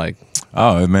was eating like?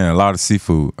 Oh man, a lot of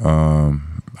seafood.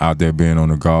 Out there being on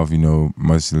the Gulf,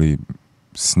 mostly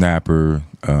snapper,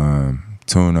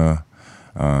 tuna,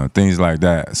 things like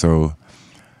that. So,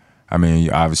 I mean,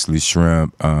 obviously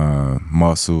shrimp,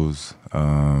 mussels,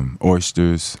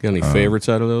 oysters. Got any favorites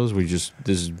out of those? This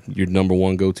is your number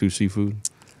one go-to seafood?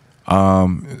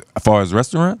 As far as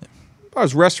restaurant? As far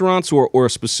as restaurants or a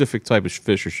specific type of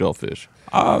fish or shellfish?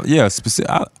 Yeah,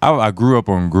 I grew up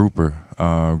on grouper.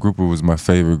 Grouper was my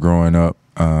favorite growing up.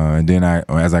 And then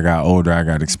as I got older, I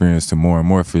got experienced to more and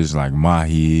more fish like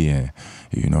mahi and,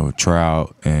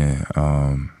 trout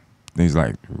and things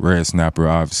like red snapper,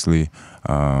 obviously,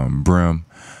 brim,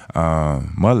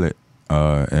 mullet,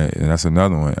 and that's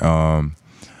another one.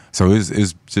 So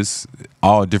it's just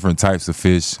all different types of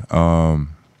fish.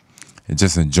 And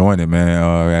just enjoying it,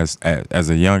 man. As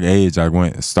a young age,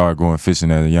 I started going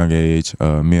fishing at a young age.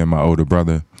 Me and my older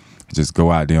brother just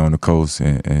go out there on the coast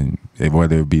and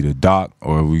whether it be the dock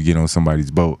or we get on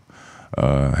somebody's boat,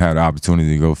 had the opportunity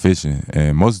to go fishing.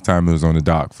 And most of the time it was on the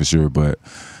dock for sure. But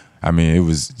I mean, it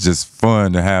was just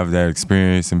fun to have that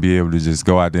experience and be able to just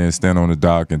go out there and stand on the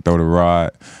dock and throw the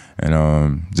rod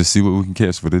and just see what we can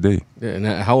catch for the day. Yeah, and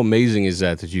how amazing is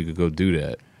that you could go do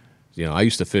that? I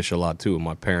used to fish a lot too with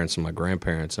my parents and my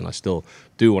grandparents, and I still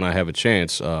do when I have a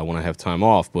chance, when I have time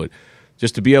off. But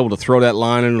just to be able to throw that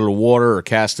line into the water or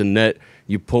cast a net,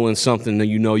 you pull in something that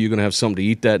you're going to have something to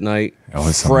eat that night. Oh,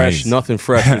 it's fresh, amazing. Nothing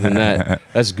fresher than that.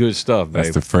 That's good stuff, babe.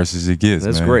 That's the freshest it gets,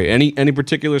 That's man. great. Any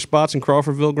particular spots in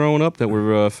Crawfordville growing up that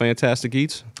were fantastic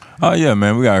eats? Oh, yeah,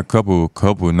 man. We got a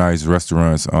couple nice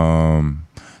restaurants.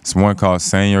 It's one called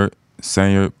Sanyard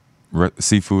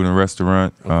Seafood and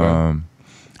Restaurant. Okay.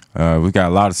 We got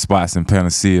a lot of spots in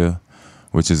Panacea,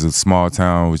 which is a small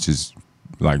town, which is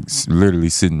like literally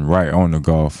sitting right on the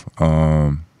Gulf.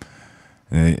 And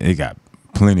it got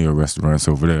plenty of restaurants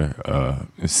over there,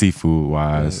 seafood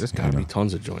wise. There's got to be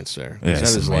tons of joints there. Yeah, that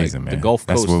it's is amazing, like, man. The Gulf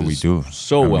Coast That's what we is do.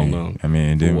 so well known. I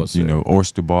mean, and then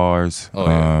oyster bars. Oh,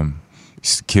 yeah.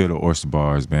 Just kill the oyster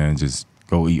bars, man. Just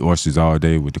go eat oysters all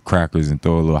day with the crackers and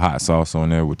throw a little hot sauce on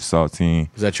there with the saltine.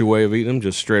 Is that your way of eating them?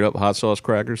 Just straight up hot sauce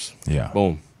crackers? Yeah.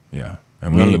 Boom. Yeah.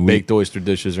 And None of the baked oyster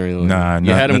dishes or anything. Nah,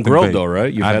 you had them nothing grilled baked. though,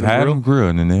 right? I've had them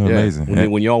grilled, and they're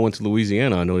amazing. When y'all went to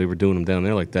Louisiana, I know they were doing them down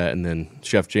there like that, and then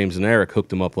Chef James and Eric hooked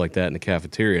them up like that in the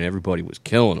cafeteria, and everybody was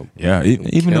killing them. Yeah,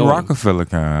 even the Rockefeller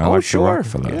kind. I like the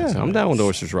Rockefeller. Yeah, I'm down with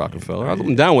oysters, Rockefeller.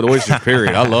 I'm down with oysters.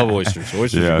 Period. I love oysters.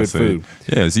 Oysters are good food.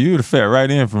 Yeah, so you would have fed right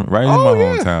in in my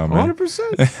hometown, man.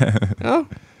 100%. Yeah.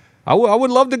 I would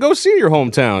love to go see your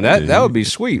hometown. That would be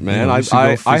sweet, man.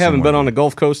 I haven't been on the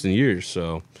Gulf Coast in years,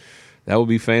 so that would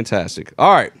be fantastic.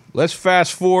 All right, let's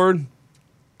fast forward.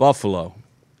 Buffalo.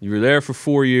 You were there for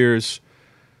 4 years.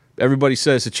 Everybody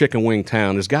says it's a chicken wing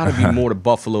town. There's got to be more to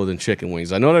Buffalo than chicken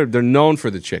wings. I know they're known for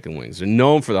the chicken wings. They're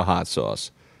known for the hot sauce.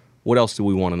 What else do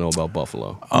we want to know about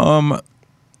Buffalo?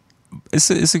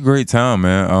 It's a great town,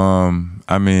 man.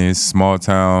 I mean, it's a small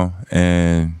town,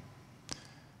 and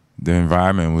the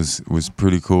environment was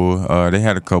pretty cool. They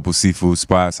had a couple seafood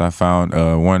spots. I found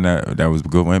one that was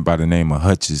good, went by the name of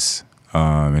Hutch's,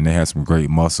 and they had some great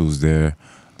mussels there.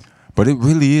 But it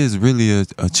really is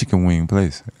a chicken wing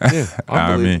place. Yeah,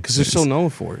 I mean, because they're so known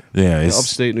for it. Yeah, it's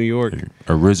upstate New York.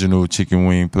 Original chicken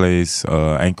wing place.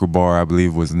 Anchor Bar, I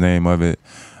believe, was the name of it.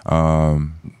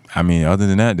 I mean, other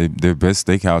than that, their best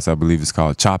steakhouse, I believe, is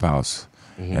called Chop House.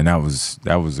 Mm-hmm. And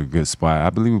that was a good spot. I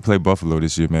believe we play Buffalo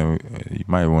this year, man. You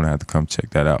might want to have to come check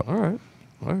that out. All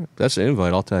right. That's an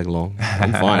invite. I'll tag along.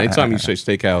 I'm fine. Anytime you say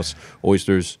steakhouse,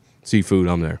 oysters, seafood,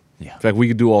 I'm there. Yeah. In fact, we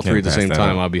could do all three at the same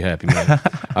time. up. I'll be happy, man.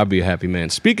 I'll be a happy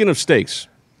man. Speaking of steaks,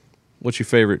 what's your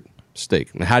favorite steak?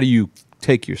 And how do you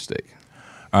take your steak?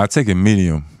 I take it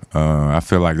medium. I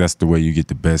feel like that's the way you get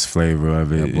the best flavor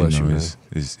of it. God bless you, man.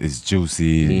 It's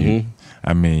juicy. Mm-hmm.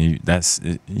 I mean,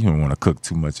 you don't want to cook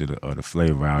too much of the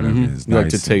flavor out of it. It's You like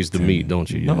nice to taste the and meat, don't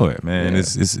you? You know it, man. Yeah.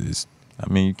 It's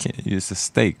I mean, you can't. It's a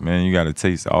steak, man. You got to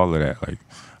taste all of that, like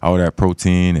all that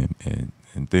protein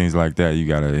and things like that. You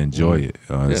got to enjoy it.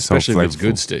 It's especially so if it's flavorful.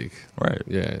 good steak. Right.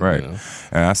 Yeah. Right. You know.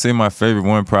 And I say my favorite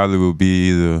one probably would be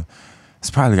either.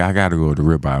 I got to go with the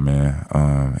ribeye, man.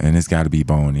 And it's got to be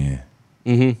bone in.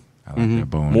 Mm-hmm. I like that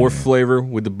bone More in. flavor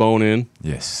with the bone in.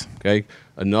 Yes. Okay.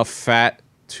 Enough fat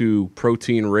to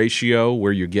protein ratio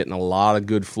where you're getting a lot of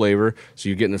good flavor. So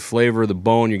you're getting the flavor of the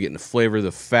bone, you're getting the flavor of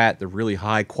the fat, the really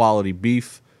high quality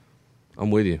beef.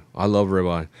 I'm with you. I love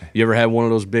ribeye. You ever had one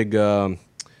of those big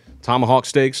tomahawk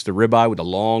steaks, the ribeye with the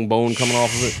long bone coming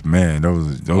off of it? Man,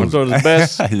 those are the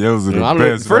best. Those are the I don't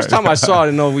know, best. first right? time I saw it, I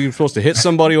didn't know if we were supposed to hit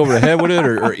somebody over the head with it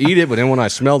or eat it. But then when I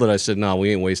smelled it, I said, "No,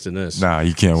 we ain't wasting this." Nah,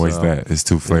 you can't waste that. It's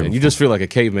too flavorful. And you just feel like a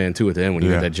caveman too at the end when you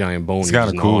get that giant bone. It's you're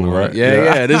kinda just cool, gnawing on it. right? Yeah,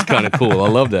 Yeah. it is kind of cool. I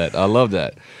love that.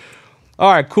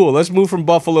 All right, cool. Let's move from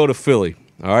Buffalo to Philly.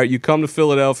 All right, you come to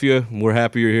Philadelphia. We're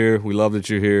happy you're here. We love that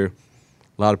you're here.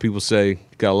 A lot of people say you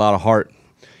got a lot of heart.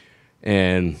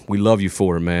 and we love you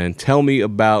for it, man. Tell me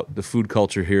about the food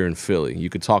culture here in Philly. You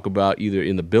could talk about either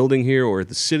in the building here or at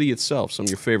the city itself, some of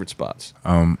your favorite spots.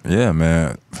 Yeah,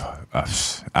 man.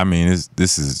 I mean,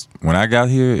 this is when I got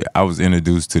here, I was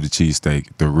introduced to the cheesesteak,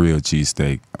 the real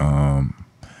cheesesteak,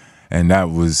 and that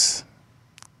was,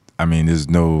 I mean, there's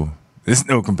no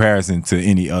comparison to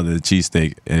any other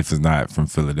cheesesteak if it's not from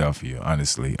Philadelphia.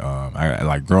 Honestly, I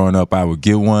like growing up, I would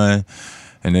get one,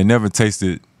 and they never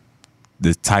tasted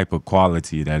the type of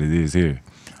quality that it is here.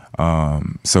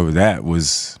 So that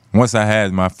was, once I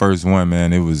had my first one,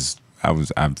 man,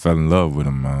 I fell in love with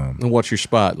them. And what's your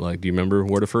spot like? Do you remember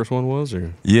where the first one was?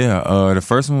 Or Yeah, the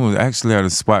first one was actually at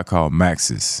a spot called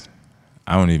Max's.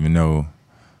 I don't even know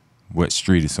what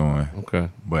street it's on. Okay,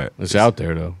 but it's out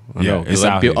there though. I know. It's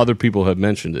out here. Other people have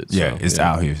mentioned it. Yeah, so, it's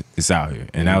out here. It's out here,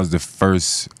 and that was the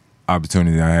first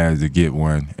opportunity I had to get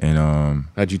one. And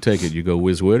how'd you take it? You go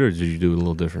Whiz Wit, or did you do it a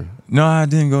little different? No, I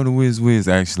didn't go to Whiz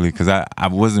actually, because I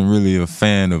wasn't really a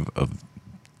fan of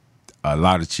a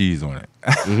lot of cheese on it.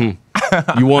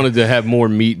 Mm-hmm. You wanted to have more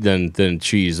meat than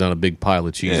cheese, not a big pile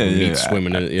of cheese with meat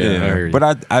swimming in it. Yeah, I hear you.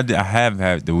 But I have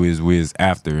had the Whiz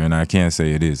after, and I can't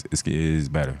say it is. It is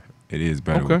better. It is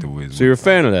better with the Whiz. So you're a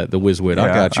fan of that, the Whiz Wit. Yeah, I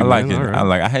got you. I like man. it.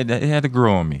 Right. It had to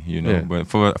grow on me, you know. Yeah. But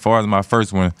for as far as my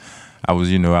first one, I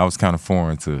was kind of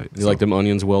foreign to it. You like them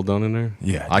onions well done in there?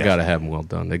 Yeah, I gotta have them well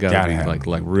done. They gotta be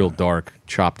like real dark,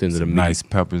 chopped into the meat. Nice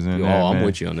peppers in there. Oh, I'm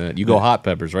with you on that. You go hot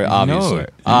peppers, right? Obviously,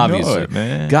 obviously, know it,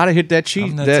 man. Gotta hit that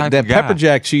cheese, that pepper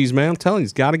jack cheese, man. I'm telling you,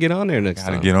 it's gotta get on there next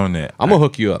time. Gotta get on that. I'm gonna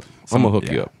hook you up. I'm gonna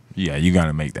hook you up. Yeah, you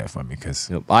gotta make that for me,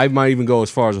 because I might even go as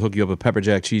far as to hook you up a pepper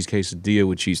jack cheese quesadilla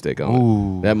with cheesesteak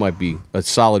on it. That might be a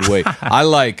solid way. I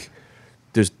like.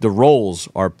 The rolls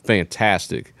are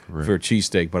fantastic for a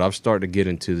cheesesteak, but I've started to get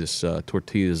into this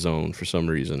tortilla zone for some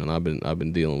reason, and I've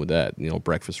been dealing with that. You know,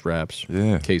 breakfast wraps,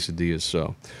 quesadillas.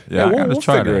 So we'll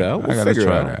figure it out. We'll figure it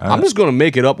out. I'm just gonna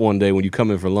make it up one day when you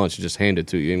come in for lunch and just hand it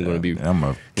to you. I'm gonna be. I'm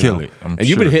gonna kill it. And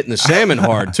you've been hitting the salmon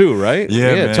hard too, right?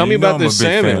 Man. Tell me about this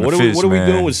salmon. What are we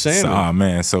doing with salmon? Oh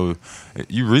man, so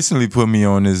you recently put me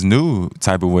on this new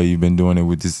type of way you've been doing it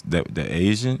with the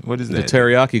Asian. What is that? The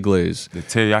teriyaki glaze. The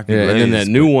teriyaki glaze. And then that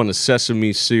new one, the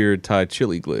sesame seared Thai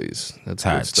chili glaze. That's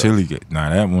Thai chili. Nah,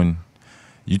 that one,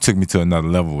 you took me to another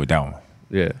level with that one.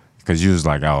 Yeah. Because you was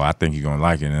like, oh, I think you're gonna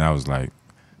like it, and I was like,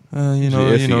 the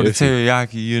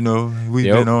teriyaki, we've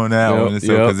been on that one,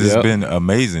 because it's been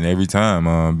amazing every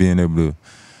time. Being able to.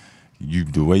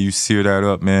 The way you sear that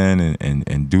up, man,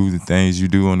 and do the things you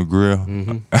do on the grill,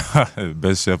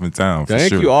 best chef in town. For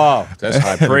Thank sure. you. Oh, that's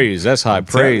high praise. That's high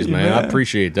praise, man. I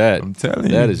appreciate that. I'm telling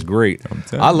you, that is great.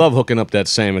 I love hooking up that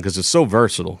salmon because it's so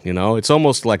versatile. You know, it's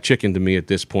almost like chicken to me at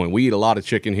this point. We eat a lot of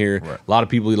chicken here. Right. A lot of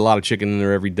people eat a lot of chicken in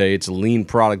there every day. It's a lean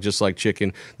product, just like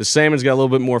chicken. The salmon's got a little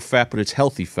bit more fat, but it's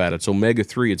healthy fat. It's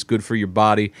omega-3. It's good for your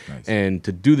body. Nice. And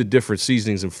to do the different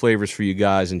seasonings and flavors for you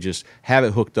guys, and just have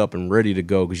it hooked up and ready to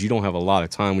go, because you don't have a lot of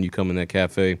time when you come in that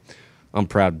cafe. I'm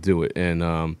proud to do it. And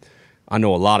I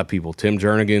know a lot of people. Tim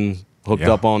Jernigan hooked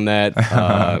up on that.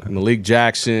 Malik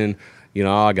Jackson. You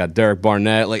know, I got Derek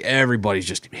Barnett. Like, everybody's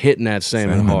just hitting that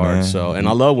salmon hard. Man. So, and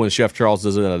I love when Chef Charles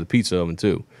does it out of the pizza oven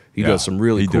too. He does some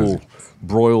really cool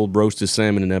broiled roasted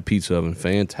salmon in that pizza oven.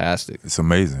 Fantastic. It's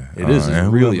amazing. It is. It's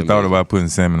and really amazing. Thought about putting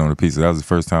salmon on the pizza. That was the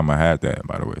first time I had that,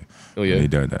 by the way. Oh yeah, when he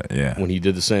did that. Yeah, when he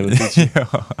did the salmon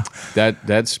pizza.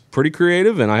 That's pretty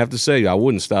creative, and I have to say, I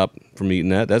wouldn't stop from eating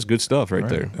that. That's good stuff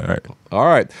there. All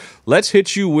right. Let's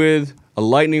hit you with a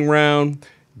lightning round.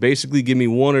 Basically, give me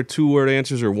 1 or 2 word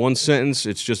answers or one sentence.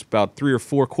 It's just about 3 or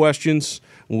 4 questions.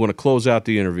 We want to close out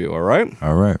the interview. All right.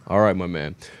 All right, my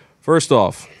man. First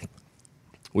off,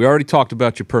 we already talked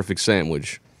about your perfect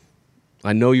sandwich.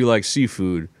 I know you like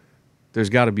seafood. There's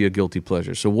got to be a guilty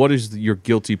pleasure. So what is your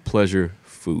guilty pleasure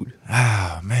food?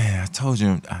 Ah, man, I told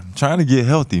you, I'm trying to get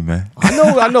healthy, man. I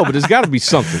know, but there's got to be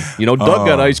something. You know, Doug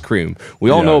got ice cream. We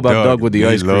all know about Doug with the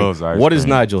ice cream. What does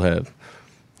Nigel have?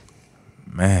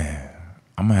 Man,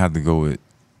 I'm going to have to go with,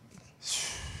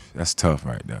 that's tough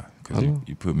right there, because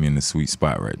you put me in the sweet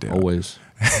spot right there. Always.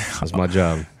 That's my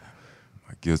job.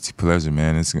 My guilty pleasure,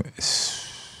 man. It's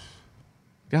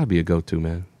got to be a go-to,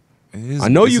 man. I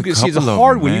know you can see it's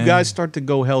hard when you guys start to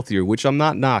go healthier, which I'm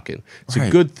not knocking. It's a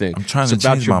good thing. I'm trying to it's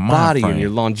about change your my body mind and your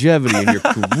longevity and your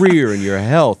career and your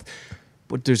health.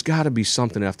 But there's got to be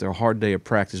something after a hard day of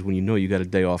practice when you know you got a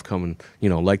day off coming, you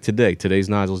know, like today. Today's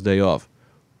Nigel's day off.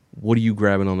 What are you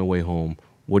grabbing on the way home?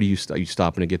 What are you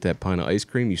stopping to get that pint of ice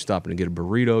cream? You stopping to get a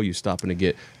burrito? You stopping to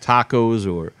get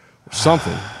tacos or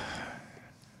something?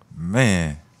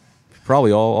 Man.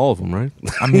 Probably all of them, right?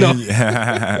 I mean,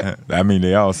 I mean,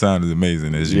 they all sounded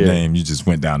amazing. As you name, you just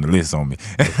went down the list on me.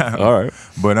 All right.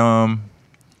 But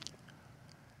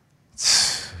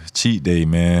cheat day,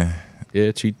 man.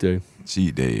 Yeah, cheat day.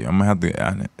 Cheat day. I'm gonna have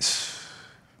to.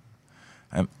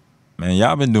 Man,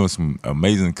 y'all been doing some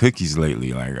amazing cookies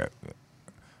lately. Like,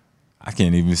 I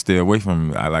can't even stay away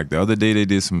from. I like the other day they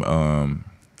did some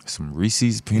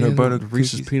Reese's peanut butter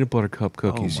Reese's peanut butter cup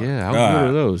cookies. Oh my How God. good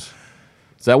are those?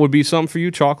 So that would be something for you,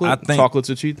 chocolate. I think- Chocolate's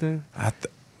a cheat thing.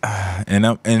 And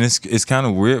it's kind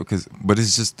of weird but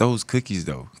it's just those cookies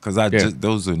though, because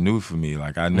those are new for me.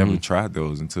 Like I never tried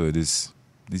those until these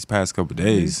past couple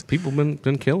days. People been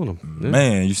killing them. Yeah.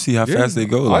 Man, you see how fast they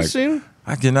go. I Like see 'em.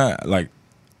 I cannot like.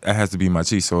 That has to be my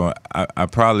cheat. So I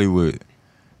probably would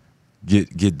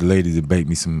get the lady to bake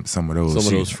me some of those.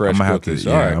 Some of those fresh I'm gonna cookies.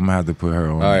 Have to, All right. I'm gonna have to put her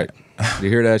on. All right. You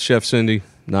hear that, Chef Cindy?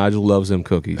 Nigel loves them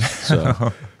cookies.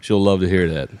 So she'll love to hear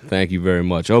that. Thank you very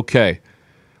much. Okay.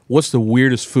 What's the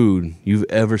weirdest food you've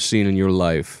ever seen in your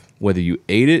life? Whether you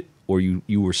ate it or you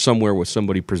were somewhere where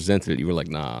somebody presented it, you were like,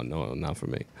 nah, no, not for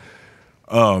me.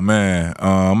 Oh man,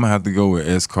 I'm gonna have to go with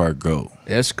escargot.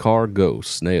 Escargot,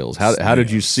 snails. How did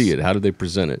you see it? How did they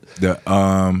present it?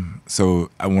 So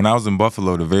when I was in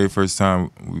Buffalo, the very first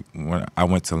time when I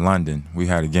went to London, we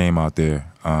had a game out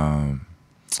there.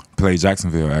 Played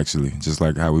Jacksonville actually, just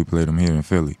like how we played them here in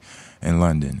Philly, in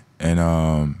London,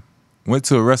 and went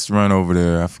to a restaurant over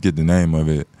there. I forget the name of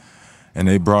it, and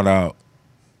they brought out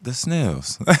the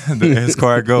snails, the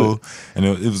escargot, and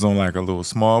it was on like a little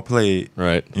small plate,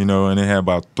 Right. You know, and it had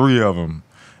about 3 of them,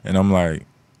 and I'm like,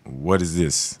 what is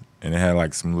this? And it had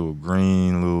like some little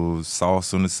green little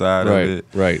sauce on the side of it,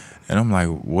 Right. and I'm like,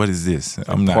 what is this?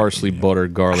 I'm not Parsley, butter,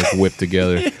 garlic whipped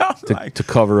together I'm to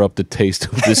cover up the taste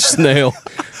of this snail.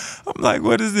 I'm like,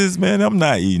 what is this, man? I'm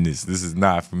not eating this. This is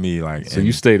not for me. Like, So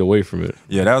you stayed away from it.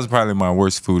 yeah, that was probably my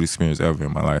worst food experience ever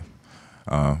in my life.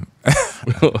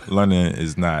 London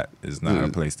is not a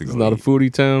place to go. It's not a eat.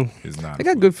 foodie town. It's not. They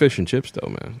got good fish and chips though,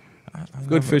 man.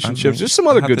 Good fish and chips. There's some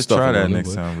I'll other have good to stuff try in that London. next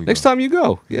but- time we next go. time you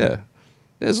go, yeah.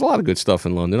 There's a lot of good stuff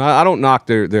in London. I don't knock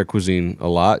their cuisine a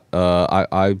lot.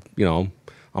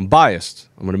 I'm biased.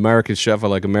 I'm an American chef. I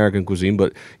like American cuisine,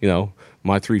 but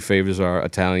my 3 favorites are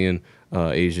Italian,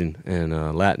 Asian,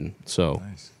 and Latin. So,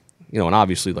 Nice. and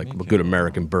obviously like a good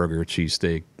American burger,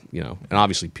 cheesesteak, and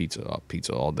obviously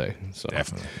pizza all day. So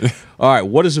Definitely. all right,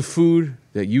 what is a food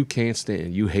that you can't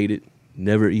stand? You hate it,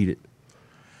 never eat it.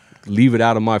 Leave it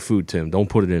out of my food, Tim. Don't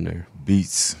put it in there.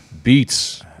 Beets.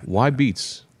 Beets. Why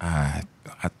beets?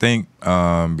 I think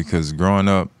because growing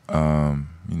up,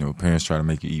 parents try to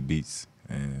make you eat beets,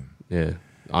 and Yeah,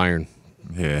 iron.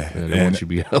 yeah, They don't and want you to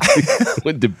be healthy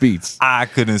with the beets. I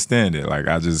couldn't stand it. Like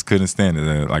I just couldn't stand it.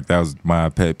 And, like that was my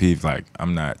pet peeve. Like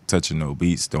I'm not touching no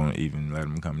beets. Don't even let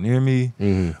them come near me.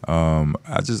 I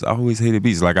always hated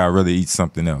beets. Like I'd rather eat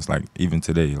something else. Like even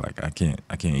today, like I can't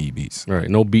eat beets. All right,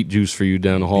 no beet juice for you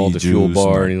down the hall at the Beet fuel juice, bar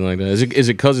or no. anything like that. Is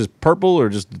it because it's purple or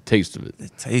just the taste of it? The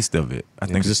taste of it. I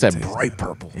think Because it's the that taste bright of it.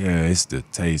 purple. Yeah, it's the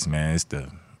taste, man. It's the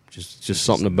Just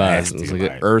something about it. nasty, It's like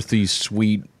like- an earthy,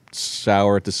 sweet,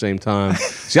 sour at the same time.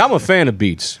 See, I'm a fan of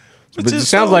beets. But it is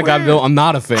sounds so like weird. I'm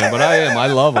not a fan, but I am. I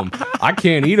love them. I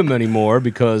can't eat them anymore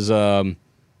because a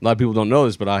lot of people don't know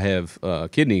this, but I have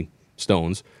kidney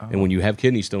stones. And when you have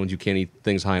kidney stones, you can't eat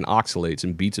things high in oxalates,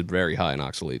 and beets are very high in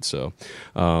oxalates. So,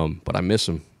 but I miss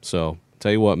them. So,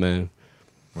 tell you what, man.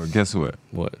 Well, guess what?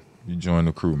 What? You join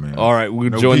the crew, man. All right,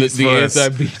 we'll No join the beets for us.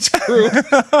 anti-beats crew.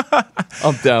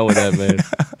 I'm down with that, man.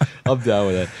 I'm down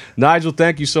with that. Nigel,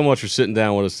 thank you so much for sitting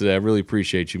down with us today. I really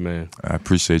appreciate you, man. I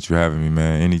appreciate you having me,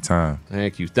 man. Anytime.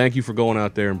 Thank you. Thank you for going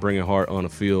out there and bringing heart on the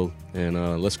field.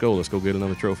 And let's go. Let's go get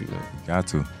another trophy, man. Got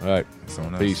to. All right. So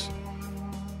nice. Peace.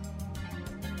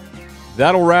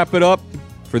 That'll wrap it up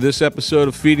for this episode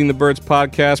of Feeding the Birds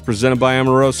podcast presented by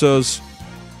Amoroso's.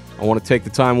 I want to take the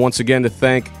time once again to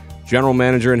thank General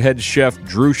Manager and Head Chef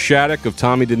Drew Shattuck of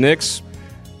Tommy DeNick's,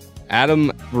 Adam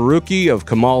Baruki of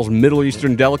Kamal's Middle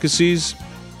Eastern Delicacies,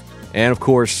 and of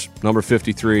course, number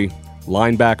 53,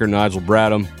 linebacker Nigel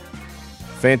Bradham.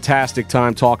 Fantastic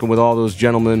time talking with all those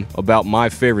gentlemen about my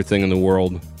favorite thing in the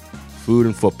world, food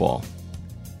and football.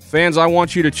 Fans, I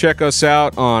want you to check us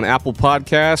out on Apple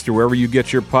Podcast or wherever you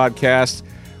get your podcasts.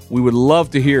 We would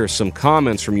love to hear some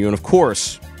comments from you, and of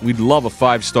course, we'd love a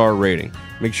 5-star rating.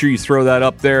 Make sure you throw that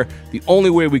up there. The only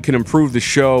way we can improve the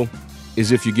show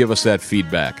is if you give us that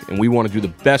feedback, and we want to do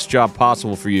the best job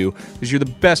possible for you because you're the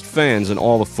best fans in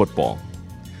all of football.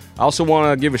 I also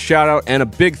want to give a shout out and a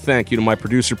big thank you to my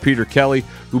producer, Peter Kelly,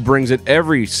 who brings it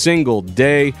every single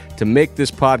day to make this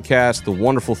podcast the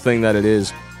wonderful thing that it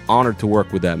is. Honored to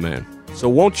work with that man. So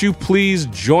won't you please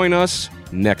join us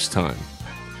next time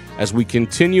as we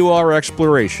continue our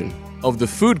exploration of the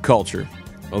food culture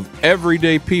of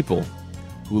everyday people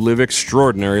who live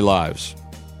extraordinary lives.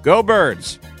 Go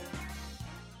Birds!